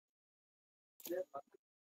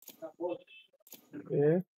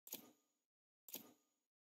Okay.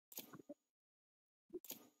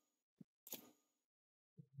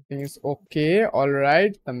 Things okay. All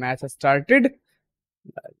right. The match has started.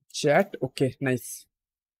 Chat. Okay. Nice.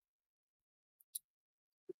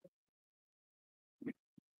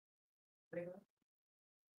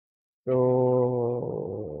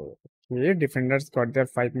 So, okay. Defenders got their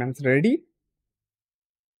 5 men ready,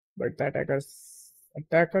 but the attackers.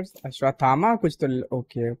 Ashwathama. Kuch to,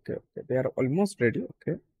 okay. They are almost ready.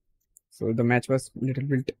 Okay. So the match was little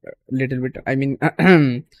bit. I mean,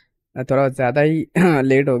 थोड़ा ज़्यादा ही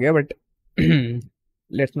late हो गया, but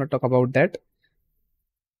let's not talk about that.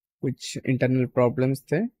 Which internal problems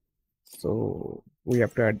थे, so we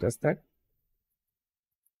have to adjust that.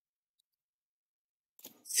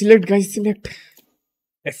 Select guys, select.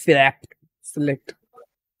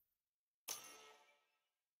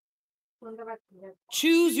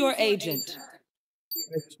 Choose your agent.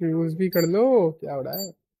 Choose भी कर लो, क्या हो रहा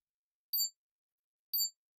है?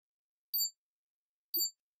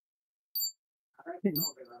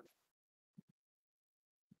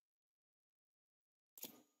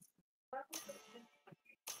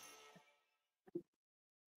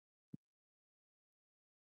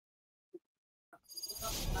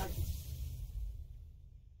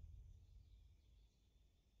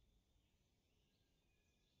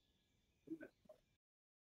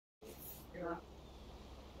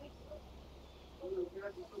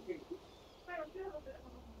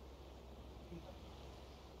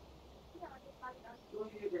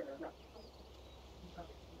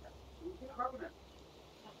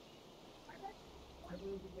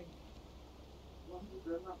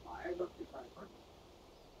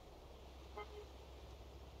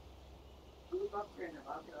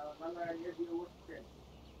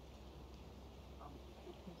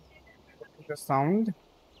 The sound.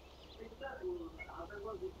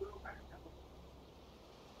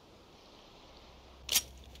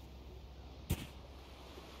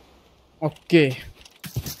 Okay.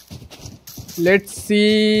 Let's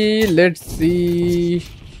see.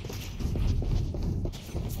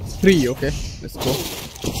 3. Okay. Let's go.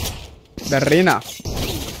 The Reina.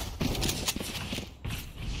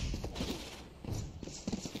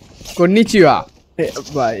 Konnichiwa. Hey,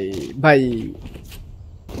 bye.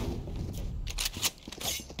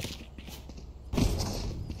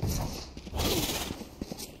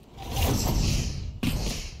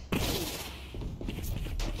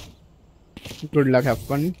 Good luck, have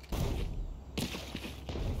fun.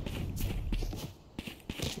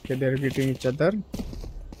 Okay, they're beating each other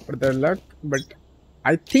for their luck, but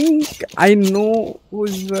I think I know who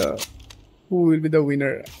will be the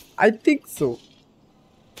winner. I think so.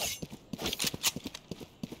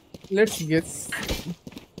 Let's guess.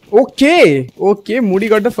 Okay, Moody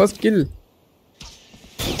got the first kill.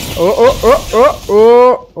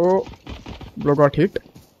 Oh. Bro got hit.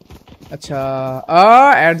 अच्छा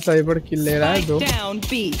add cyber किल ले रहा है 2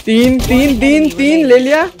 तीन ले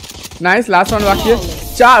लिया nice last one बाकी है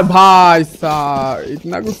 4 भाई साहब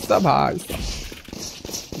इतना गुस्सा भाई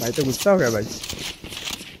तो गुस्सा हो गया भाई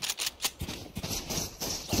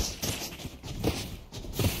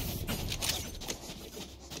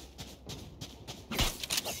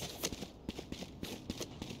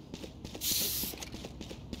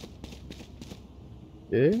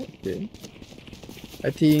okay. I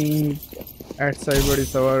think at Cyber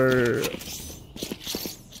is our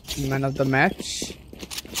man of the match.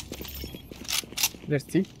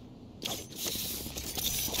 Let's see.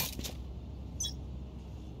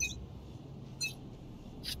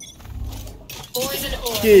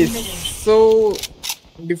 Okay, so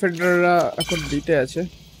defender এখন দিতে আছে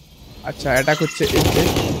আচ্ছা অ্যাটাক হচ্ছে এতে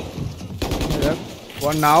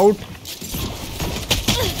 1 out.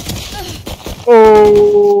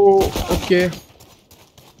 Oh, okay.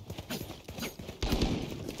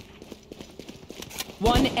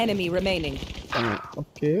 1 enemy remaining.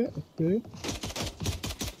 Okay.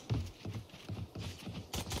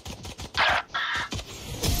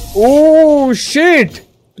 Oh shit!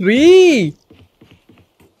 3.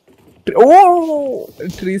 Oh,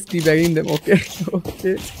 3 is teabagging them. Okay.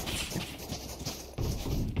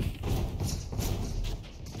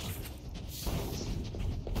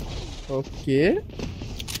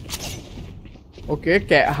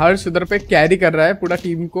 हर्ष उधर पे कैरी कर रहा है पूरा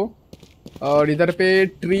टीम को और इधर पे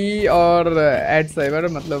ट्री और एड साइबर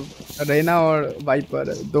मतलब रेना और वाइपर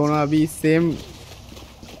दोनों अभी सेम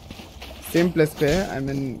प्लेस पे है आई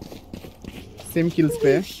मीन सेम किल्स पे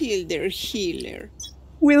है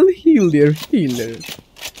will heal their healer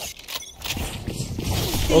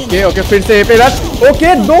okay okay फिर से ए पे रश। ओके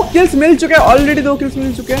 2 किल्स मिल चुके हैं ऑलरेडी, 2 किल्स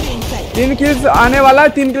मिल चुके हैं, 3 किल्स आने वाला है,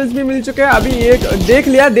 3 किल्स भी मिल चुके हैं। अभी एक देख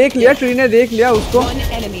लिया ट्री ने देख लिया उसको।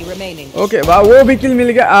 ओके वाह वो भी किल मिल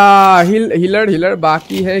गया। हीलर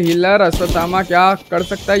बाकी है। हीलर अश्वत्थामा क्या कर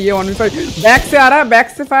सकता है? ये 1v5 बैक से आ रहा है, बैक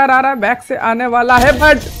से फायर आ रहा है, बैक से आने वाला है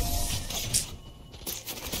बट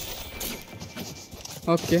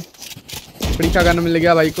ओके फ्री का गन मिल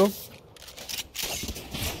गया भाई को।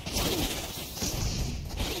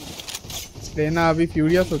 लेना अभी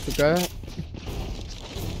फ्यूरियस हो चुका है।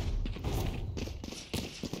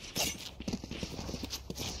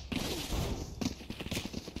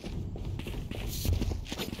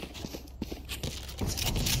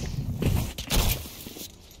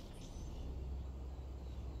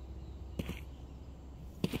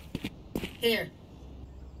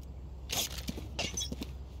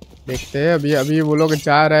 देखते हैं अभी वो लोग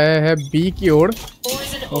जा रहे हैं बी की ओर।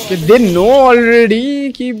 ओके दे नो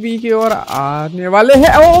ऑलरेडी कि बी की ओर आने वाले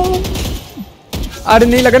हैं। ओ अरे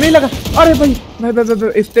नहीं लगा। अरे भाई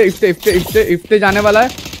इफ्ते जाने वाला है।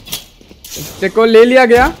 इफ्ते को ले लिया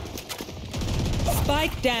गया।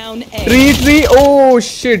 ट्री ओ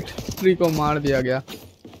शिट ट्री को मार दिया गया।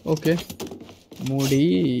 ओके मूडी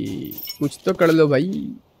कुछ तो कर लो भाई,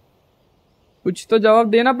 कुछ तो जवाब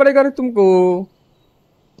देना पड़ेगा तुमको।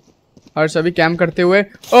 हर्ष अभी कैम करते हुए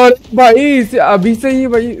और भाई अभी से ही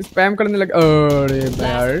भाई स्पैम करने लगा। अरे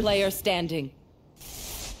भाई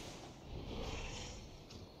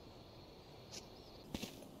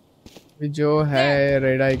जो है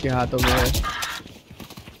रेड आई के हाथों में है।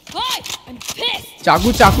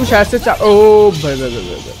 चाकू शायद से ओ भाई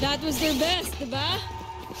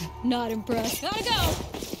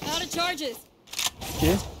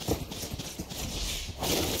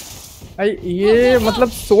भाई ये मतलब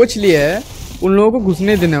सोच लिया है उन लोगों को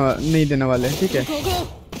घुसने नहीं देने वाले। ठीक है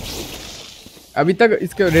अभी तक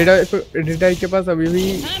इसके रेड आई के पास अभी भी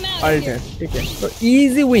अल्ट है। ठीक है तो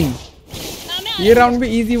इजी विन, ये राउंड भी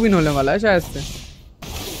इजी विन होने वाला है शायद से।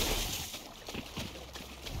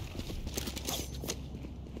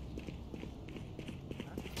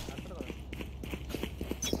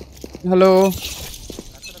 हेलो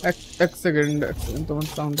एक सेकंड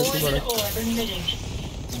तुम्हारा साउंड कैसे बढ़ा?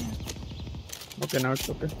 Okay now it's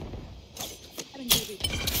okay.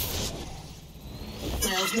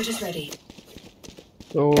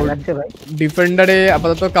 তো ডিফেন্ডারে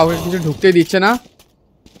আপাতত কাউকে কিছু ঢুকতে দিচ্ছে না,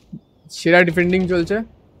 সেরা ডিফেন্ডিং চলছে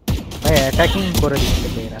ভাই, অ্যাটাকিং করে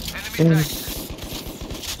দিচ্ছে এরা।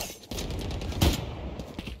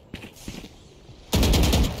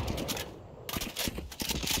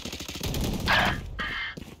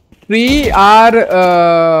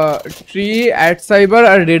 Tree at cyber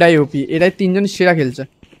R red eye ওপি এরাই তিনজন সেরা খেলছে,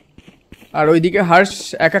 আর ওইদিকে হর্ষ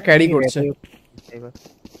একা ক্যারি করছে।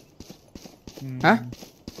 হ্যাঁ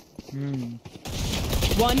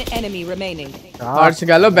হর্ষ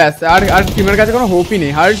গেল ব্যাস, আর টিমের কাছে কোনো হোপই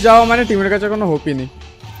নেই। হর্ষ যাওয়া মানে টিমের কাছে কোনো হোপই নেই।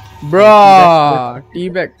 ব্রা টি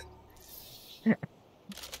ব্যাক।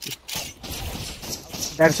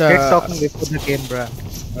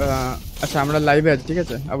 আচ্ছা আমরা লাইভে আছি, ঠিক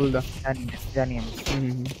আছে আবুলদা? জানি আমি।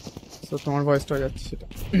 তো তোমার ভয়েসটা হয়ে যাচ্ছে সেটা,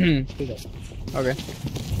 ঠিক আছে ওকে।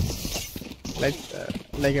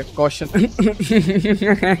 like a caution.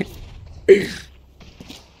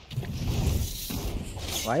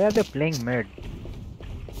 Why are they playing mid?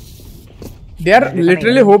 They are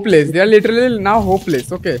literally hopeless. They are literally now hopeless.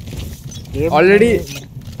 Okay.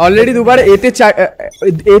 Already দুবার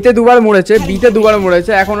এতে দুবার মরেছে, বিতে দুবার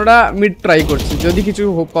মরেছে, এখন ওরা মিড ট্রাই করছে যদি কিছু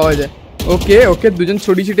হোপ পাওয়া যায়। ওকে ওকে দুজন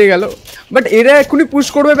ছড়ি ছিটে গেল, বাট এরা এক্ষুনি পুশ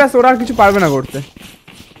করবে ব্যাস, ওরা আর কিছু পারবে না করতে।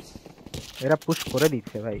 এরা পুশ করে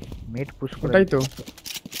দিচ্ছে ভাই, মিড পুশ করে। ওটাই তো,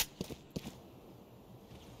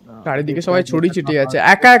 চারিদিকে সবাই ছড়ি ছিটিয়ে আছে,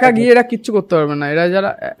 একা একা গিয়ে এরা কিচ্ছু করতে পারবে না। এরা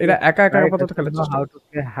একা একা আপাতত খেলছে। How to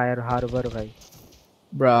play higher Harbour ভাই।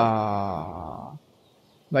 ব্রা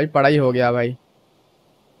भाई पढ़ाई हो गया भाई।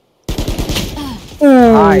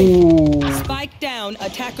 Spike down,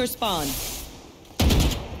 attacker spawn.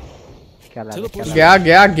 गया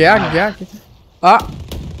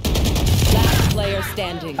Last player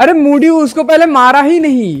standing. अरे मूडी उसको पहले मारा ही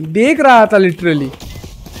नहीं, देख रहा था लिटरली।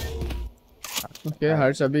 ओके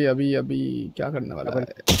हर्ष अभी क्या करने वाला है?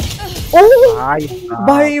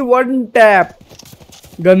 भाई वन टैप,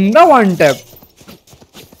 गंदा वन टैप।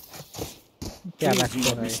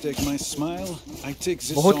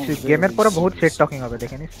 बहुत गेमेर पर बहुत सेट टॉकिंग হবে,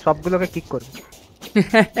 দেখেন সবগুলোকে কিক করবে।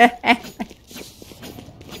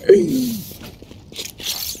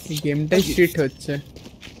 গেমটাই শিট হচ্ছে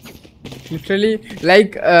লিটারালি। লাইক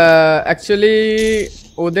অ্যাকচুয়ালি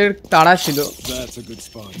ওদের তাড়া ছিল,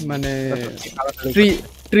 মানে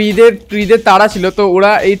ট্রিদের তাড়া ছিল, তো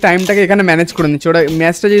ওরা এই টাইমটাকে এখানে ম্যানেজ করে নিচ্ছে। ওরা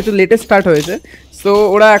ম্যাচটা যেহেতু লেটে স্টার্ট হয়েছে, সো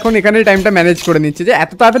ওরা এখন এখানে টাইমটা ম্যানেজ করে নিচ্ছে যে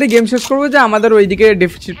এত তাড়াতাড়ি গেম শেষ করবো যে আমাদের ওইদিকে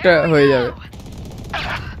ডেফিসিটটা হয়ে যাবে।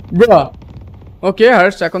 ব্রা ওকে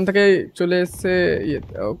হর্ষ এখন থেকে চলে এসছে।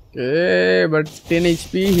 ওকে বাট 10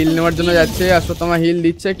 HP হিল নেওয়ার জন্য যাচ্ছে। অশ্বত্থামা হিল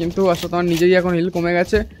দিচ্ছে, কিন্তু অশ্বত্থামার নিজেই এখন হিল কমে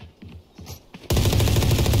গেছে।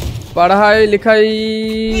 पढ़ाई लिखाई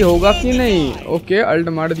होगा कि नहीं? ओके अल्ट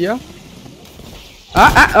मार दिया।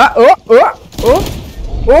 ओ ओ ओ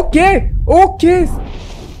okay okay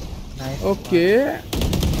okay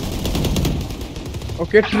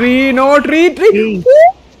okay tree no tree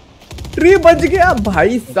tree बच गया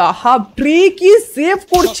भाई साहब। ट्री की सेव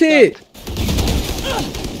করছে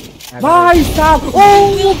ভাই সাহেব। ও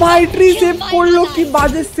ভাই ট্রি সেভ করলো, কি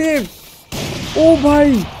বাজে সেভ। ও ভাই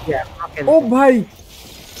ও ভাই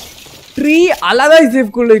ট্রি আলাদাই সেভ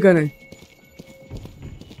করলো এখানে।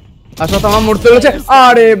 আচ্ছা তো আমার মরতে চলেছে।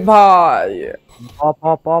 আরে ভাই অপ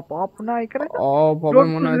অপ অপ অপ না এখানে অফ হবে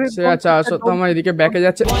মনে হচ্ছে। আচ্ছা আচ্ছা তো আমার এদিকে ব্যাকে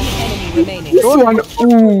যাচ্ছে। One enemy remaining.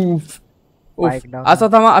 উফ আচ্ছা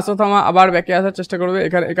থামা আবার ব্যাকে আসার চেষ্টা করবে।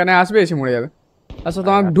 এখানে আসবে, এসে মরে যাবে। আচ্ছা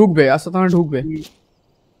তোমার ঢুকবে, ঢুকবে।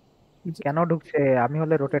 কেন ঢুকছে? আমি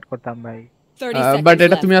হলে রোটেট করতাম ভাই। 30 বাট seconds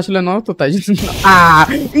এটা left. তুমি আসলে নাও তো, তাই জন্য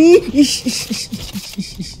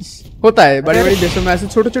होता है बड़े बड़े देशों में ऐसे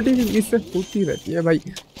छोटी छोटी मिस होती रहती है भाई।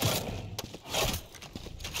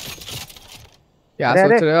 क्या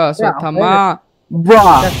सोच रहे हो अश्वत्थामा?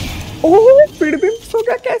 वाह ओह फिर भी सो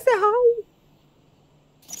गया कैसे? हाउ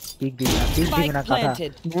पीक दी Spike ना कहा।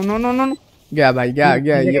 planted. No no no no गया भाई,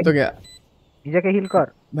 गया ये तो गया निजे के हील कर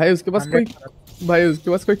भाई। उसके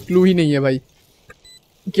पास कोई क्लू ही नहीं है भाई,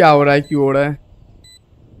 क्या हो रहा है, क्यों हो रहा है।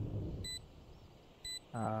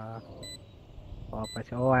 অপ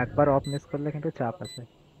আছে। ও একবার অপ মিস করলে কিন্তু চাপ আছে,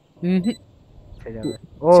 হুম সে যাবে।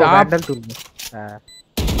 ও চাপ? ব্যান্ডেল তুলবে। হ্যাঁ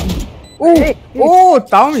ও ও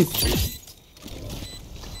তাও মিস।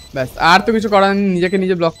 ব্যাস আর তো কিছু করার নেই, নিজেকে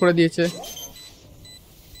নিজে ব্লক করে দিয়েছে।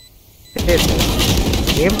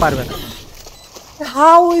 গেম পারবে না।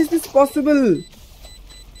 How is this possible?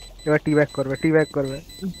 এবার টি ব্যাক করবে।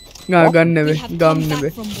 গান নেবে, গাম নেবে।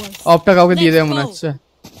 অফটা কাউকে দিয়ে দেবে মনে হচ্ছে।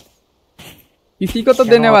 किसी को तो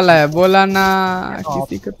देने वाला है, बोला ना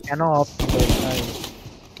किसी को। কেন অফ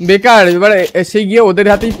বেকার, এবারে এসে গিয়ে ওদের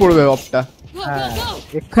হাতেই পড়বে অফটা। হ্যাঁ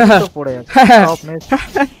একটু তো পড়ে যাচ্ছে অফ মিস।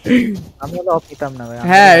 আমি হলে অফ নিতাম না ভাই।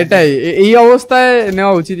 হ্যাঁ এটাই, এই অবস্থায়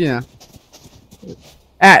নেওয়া উচিতই না।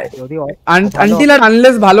 যদি আনটিল আর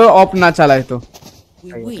আনলেস ভালো অফ না চালায় তো।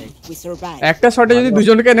 We survive. একটা শটে যদি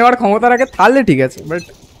দুজনকে নেওয়ার ক্ষমতা রাখে তাহলে ঠিক আছে, বাট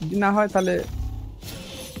যদি না হয় তাহলে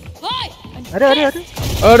আরে আরে আরে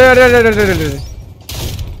আরে আরে আরে আরে আরে আরে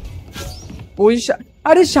পয়সা।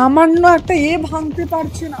 আরে সামান্য একটা এ ভাঙতে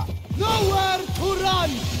পারছে না।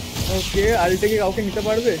 ওকে আলটে কি কাউকে নিতে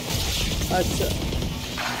পারবে? আচ্ছা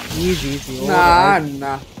ইজি না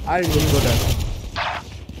না আর গোটা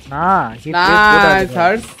না না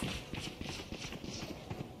স্যার।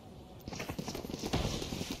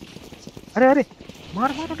 আরে আরে মার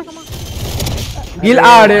ওটাকে মার। গিল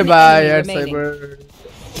আরে ভাই यार সাইবার।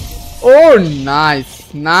 ও নাইস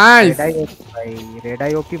নাইস। রেড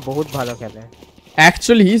আই ওপি বহুত ভালো খেলে।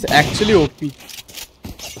 Actually he is actually OP.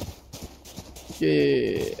 কে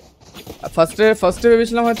ফার্স্টে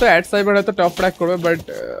ভেবেছিলাম হয়তো অ্যাট সাইবার হয়তো টপ ট্র্যাক করবে, বাট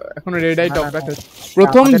এখন রেড আই টপ ট্র্যাক।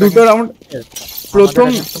 প্রথম দুটো রাউন্ড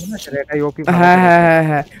রেড আই ওপি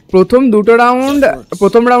হ্যাঁ প্রথম দুটো রাউন্ড,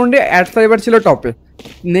 প্রথম রাউন্ডে অ্যাট সাইবার ছিল টপে,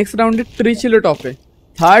 নেক্সট রাউন্ডে ট্রি ছিল টপে,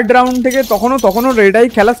 থার্ড রাউন্ড থেকে তখনও রেড আই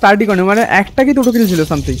খেলা স্টার্টই করেনি, মানে একটা কি দুটো কিল ছিল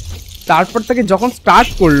সামথিং। তারপর থেকে যখন স্টার্ট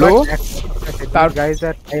করলো তার গাইজ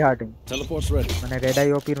আর ট্রাই হার্ডিং মানে রেড আই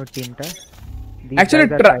ওপি এর টিমটা actually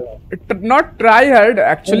not try hard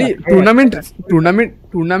actually.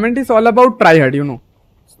 Tournament is all about try hard, you know.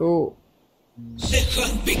 So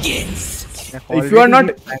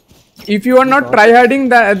if you are not try harding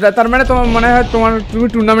তার মানে তোমার মনে হয় তুমি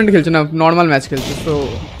টুর্নামেন্ট খেলছো না, নরমাল ম্যাচ খেলছো। So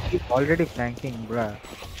already flanking bro.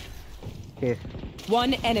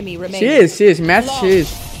 One enemy remaining. শেষ ম্যাচ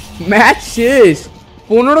শেষ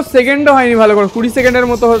 15 সেকেন্ডও হয়নি ভালো করে, 20 সেকেন্ডের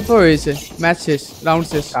মতো হয়েছে ম্যাচ শেষ, রাউন্ড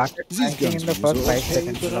শেষ। In the first 5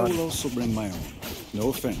 seconds but I will also bring my own. No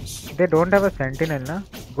offense. they don't have a sentinel na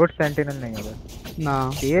good sentinel nahi hoga না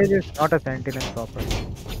Sage is not a sentinel proper.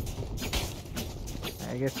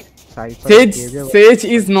 I guess Cypher Sage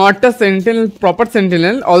is not a sentinel, proper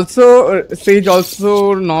sentinel. Also Sage also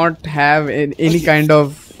not have any kind of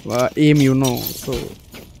aim, you know. So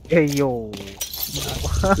hey yo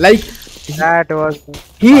like that was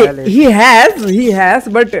he has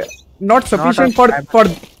but not sufficient for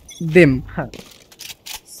them.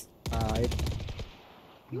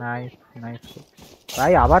 nice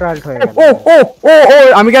ভাই আবার Alt হয়ে গেল। ও ও ও ও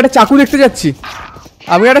আমি কি একটা চাকু দেখতে যাচ্ছি?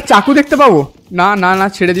 আমি একটা চাকু দেখতে পাবো? না না না,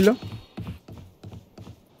 ছেড়ে দিল।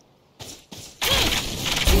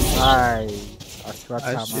 ভাই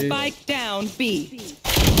Ashwatthama. Spike down B.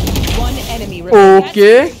 One enemy remaining.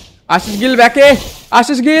 ওকে, আশিস গিল ব্যাকে,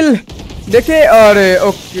 আশিস গিল দেখে, আরে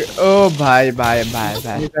ওকে। ও ভাই ভাই ভাই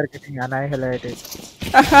ভাই, ইউজার গেটিং অ্যানাইহিলেটেড।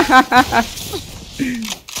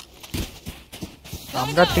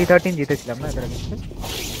 আমরা 3-13 জিতেছিলাম না এটার মধ্যে?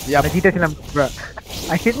 Yup. জিতেছিলাম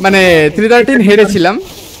মানে 3-13 হেরেছিলাম,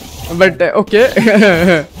 বাট ওকে।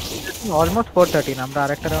 অলমোস্ট 4-13। আমরা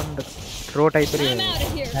আরেকটা রাউন্ড থ্রো টাইপেরই হয়ে গেছে।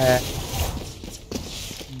 হ্যাঁ,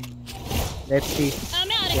 লেটস সি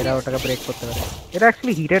এরা ওটাকে ব্রেক করতে পারে। এরা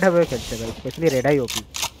অ্যাকচুয়ালি হিটেড হয়ে খেলছে ভাই, স্পেশালি রেডাই ওপি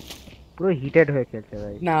পুরো হিটেড হয়ে খেলছে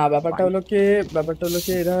ভাই। না ব্যাপারটা হলো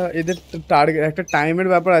কি এরা এদের টার্গেট একটা টাইমের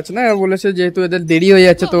ব্যাপার আছে না, এরা বলেছে যেহেতু এদের দেরি হয়ে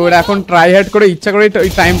যাচ্ছে তো ওরা এখন ট্রাই হার্ড করে ইচ্ছা করে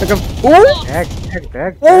ওই টাইমটাকে। ও দেখ দেখ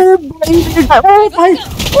দেখ ও ভাই,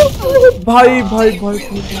 ও ভাই ভাই ভাই ভাই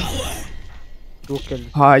টু কিল।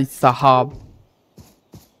 ভাই সাহাব,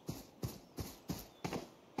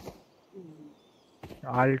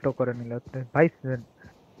 আল্টো করে নিল ভাই।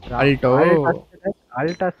 আল্টো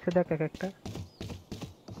আল্ট আসছে দেখ এক একটা,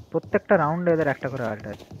 প্রত্যেকটা রাউন্ডে এদের একটা করে আল্ট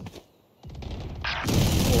আছে।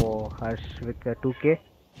 ও Harsh with 2k,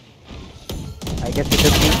 I guess it's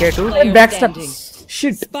a 3k too. ব্যাকস্ট্যাপ,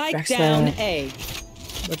 sheet, Spike ব্যাকস্ট্যাপ, down A.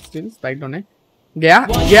 But still spike down है गया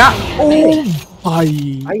गया। ओ भाई,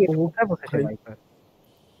 ভাই এটা কোথায় বসেছে ভাই?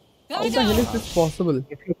 how the hell is this possible?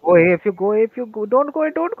 If you go, don't go.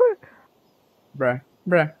 Bra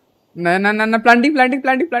bra, না না না না, প্ল্যান্টিং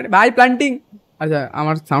ভাই, প্ল্যান্টিং। আচ্ছা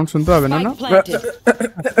আমার সাউন্ড শুনতে হবে না না? Spike planted.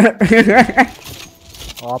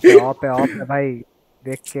 অপে ভাই,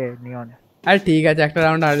 দেখ কে নিয়ন। আরে ঠিক আছে, একটা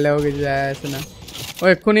রাউন্ড হারলেও কিছু যায় আসে না, ও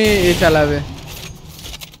এক্ষুনি এ চালাবে,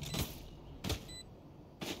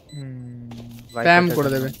 স্প্যাম করে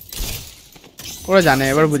দেবে। ওরা জানে,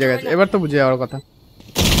 এবার বুঝে গেছে, এবার তো বুঝে যাওয়ার কথা।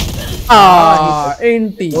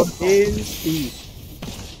 এনটি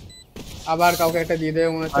আবার কাউকে একটা দিয়ে দেবে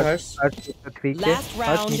মনে হচ্ছে। Harsh, Last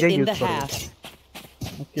round in the half.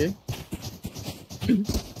 Okay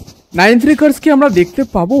 9-3 curse কি আমরা দেখতে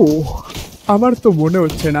পাবো? আমার তো মনে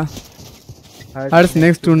হচ্ছে না। हर्ष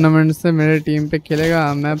नेक्स्ट टूर्नामेंट से मेरे टीम पे खेलेगा,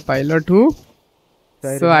 मैं पायलट हूँ,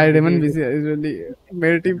 सो आई रिमेन बिजी यूजुअली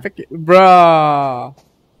मेरे टीम पे ब्रा।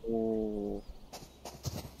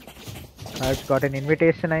 हर्ष got an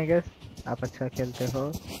invitation I guess. आप अच्छा खेलते हो,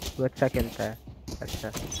 तू अच्छा खेलता है। अच्छा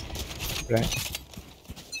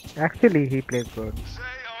actually he plays good.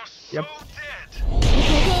 Yup,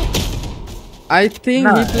 I think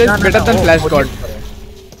he plays better than flash God.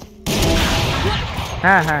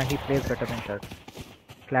 हाँ he plays better than Turk.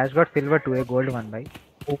 Flash got silver 2, a gold 1 भाई.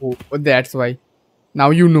 Oh, that's why. Now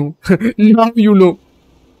you know. Now you know.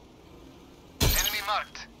 Enemy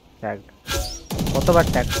marked. Tagged. কতবার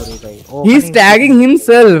tag করি ভাই? He's tagging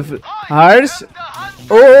himself. Harsh.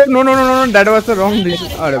 Oh no, that was the wrong decision.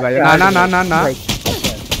 अरे भाई, ना.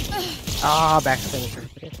 backstab.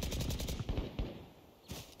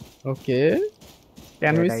 Okay.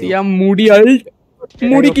 Can we see a moody ult?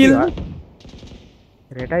 Moody kill.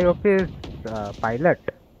 Red Eye OP is pilot.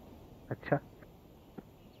 अच्छा.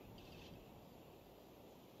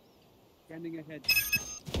 Scanning ahead.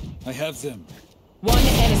 I have them. One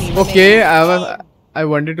enemy Okay, remaining. I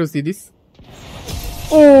wanted to see this.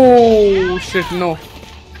 Oh shit, no.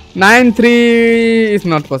 9-3 is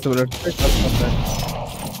not possible.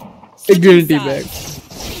 A guilty bag.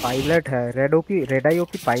 Pilot है, red आई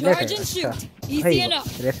OP pilot है। अच्छा भाई,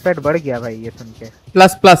 respect बढ़ गया भाई ये सुन के।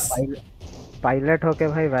 प्लस पायलट होके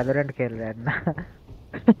भाई वैलोरेंट खेल रहे हैं ना।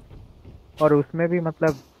 और उसमें भी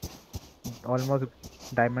मतलब almost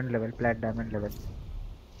diamond level, plate diamond level.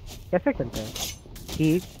 कैसे खेलता है?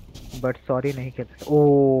 ठीक, बट सॉरी नहीं खेलता।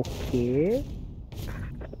 ओके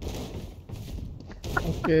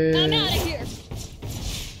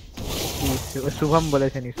शुभम बोले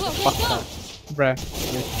थे नहीं, पक्का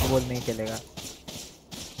बोल नहीं खेलेगा।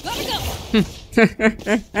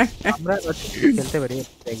 আমরা খেলতে পারি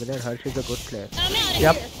regular. Harsh is a good player.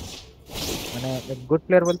 Yep. মানে গুড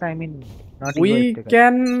প্লেয়ার বলতে I mean not We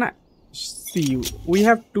can see. We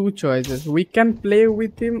have two choices. We can play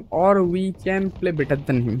with him or we can play better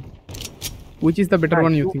than him. Which is the better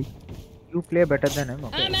one you think? You play better than him.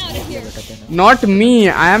 Okay. Not me.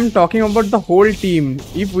 I am talking about the whole team.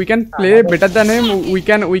 If we can play better than him, we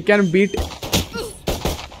can beat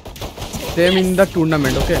them in the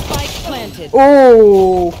tournament. Okay. Spike planted.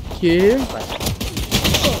 Okay.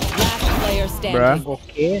 Last player standing. Bruh.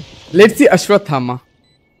 Okay. Let's see Ashwathama.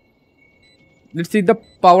 Let's see the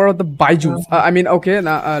power of the Baijus. I mean, okay.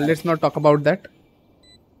 Now, let's not talk about that.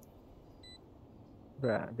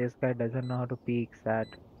 Bruh, this guy doesn't know how to peek. Sad.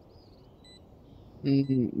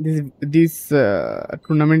 This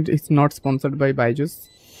tournament is not sponsored by Byju's.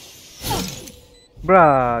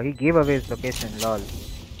 Bruh, he gave away his location. Lol.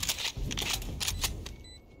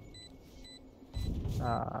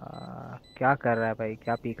 क्या कर रहा है भाई?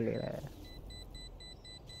 क्या peak ले रहा है?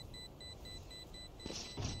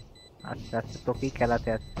 अच्छा तो पीक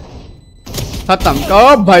कहलाते हैं। खत्म।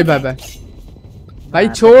 ओ भाई भाई भाई भाई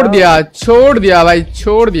छोड़ दिया भाई,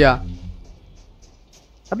 छोड़ दिया।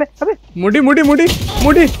 अबे अबे मुड़ी मुड़ी मुड़ी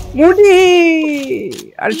मुड़ी मुड़ी।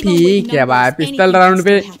 अरे ठीक है भाई, पिस्टल राउंड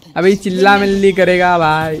पे अभी चिल्ला मिल्ली करेगा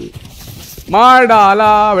भाई। मार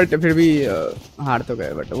डाला बट फिर भी हार तो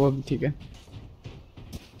गए, बट वो भी ठीक है।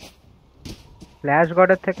 ফ্ল্যাশ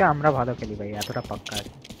গডের থেকে আমরা ভালো খেলি ভাই, এতটা পাক্কা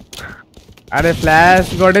আছে। আরে ফ্ল্যাশ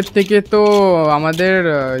গডের থেকে তো আমাদের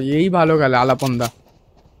এই ভালো গেল আলাপন্দা।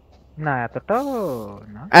 না এতটাও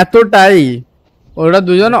না, এতটাই ওরা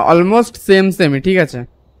দুজন অলমোস্ট সেমই, ঠিক আছে।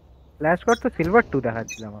 ফ্ল্যাশ গড তো সিলভার 2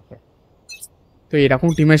 দেখাচ্ছিল আমাকে। তো এরকম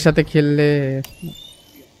টিমের সাথে খেললে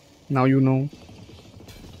now you know.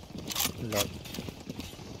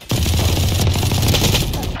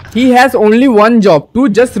 He has only one job two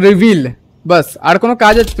just reveal, বাস। আর কোনো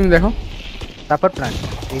কাজ আছে তুমি দেখো। তারপর plant,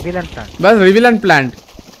 reveal and plant, bus reveal and plant.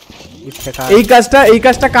 এই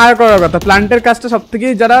কাজটা কার করার কথা? প্ল্যান্টের কাজটা সবথেকে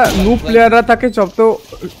যারা নুব প্লেয়াররা থাকে, সব তো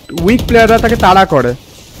উইক প্লেয়াররা থাকে তারা করে,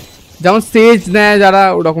 যেমন সেজ নেয় যারা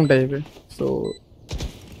ওরকম টাইপের। সো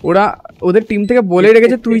ওরা ওদের টিম থেকে বলে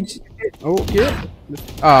রেখেছে তুই ওকে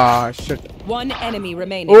শিট। One enemy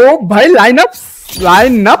remaining. ও ভাই লাইনআপস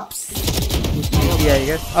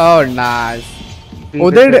ও নাইস।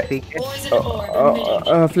 ওদের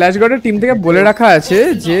ফ্ল্যাশ গডের টিম থেকে বলে রাখা আছে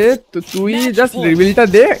যে তুই জাস্ট রিভিলটা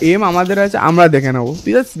দে, এম আমাদের আছে আমরা দেখে নেবো,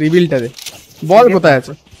 তুই জাস্ট রিভিলটা দে, বল কোথায়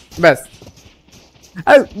আছে ব্যাস।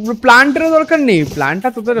 আর প্ল্যান্টের দরকার নেই, প্ল্যান্টটা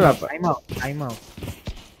তোদের ব্যাপার। টাইম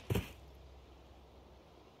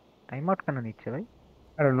আউট কেন নিচ্ছে ভাই?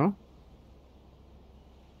 I don't know.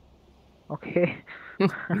 ওকে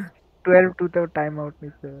 12-2 তো টাইম আউট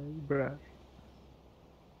নিচ্ছে ব্রা।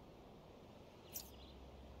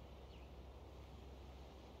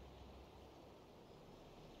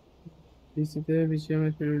 পিসিতে বিজিএম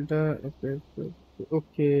এর ফিল্ডটা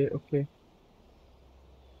ওকে ওকে।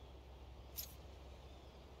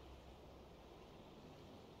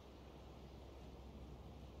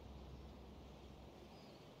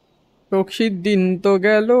 টক্সির দিন তো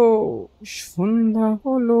গেল, সন্ধ্যা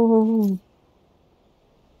হলো।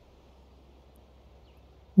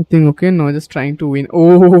 I think okay, no, just trying to win.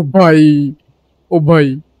 Oh bhai,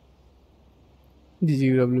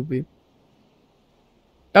 GGWP.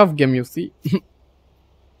 Tough game, you see.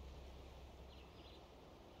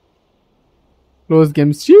 Close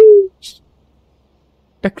games. Sheesh.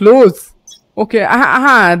 The close. Okay,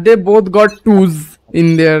 they both got 2s in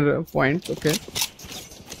their points. Okay.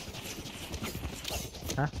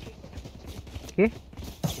 Okay.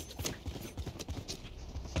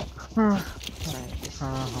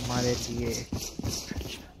 हाँ हमारे लिए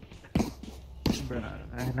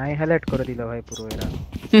নাই হাইলাইট করে দিল ভাই পুরো এরা।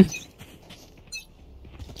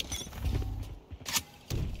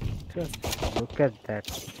 Look at that.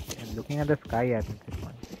 Looking at the sky at this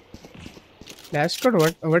point. Flash code,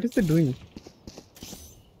 what is it doing?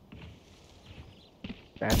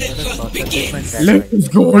 Let's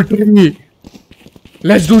go, Trini.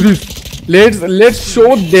 Let's do this. Let's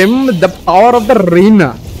show them the power of the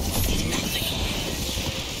Reina.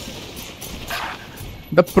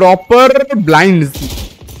 The proper blinds.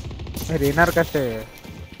 Rayner কাছে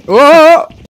Oh!